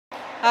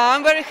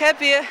I'm very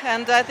happy,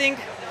 and I think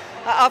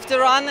after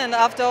run and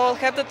after all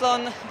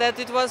heptathlon that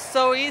it was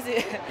so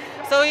easy,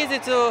 so easy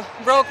to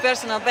break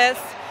personal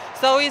best,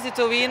 so easy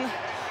to win,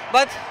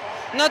 but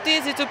not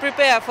easy to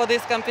prepare for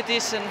this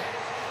competition.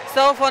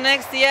 So for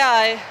next year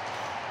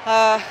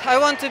I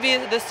want to be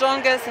the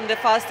strongest and the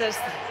fastest.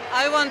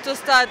 I want to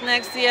start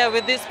next year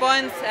with these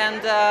points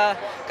and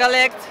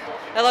collect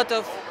a lot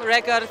of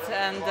records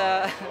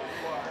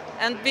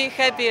and be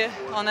happy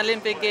on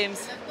Olympic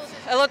Games.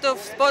 A lot of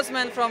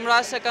sportsmen from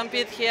Russia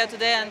compete here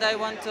today, and I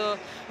want to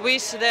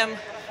wish them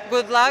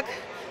good luck.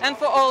 And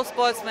for all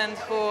sportsmen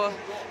who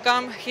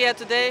come here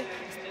today,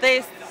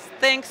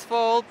 thanks for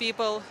all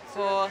people,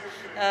 for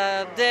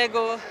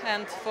Daegu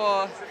and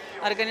for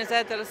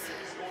organizers.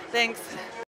 Thanks.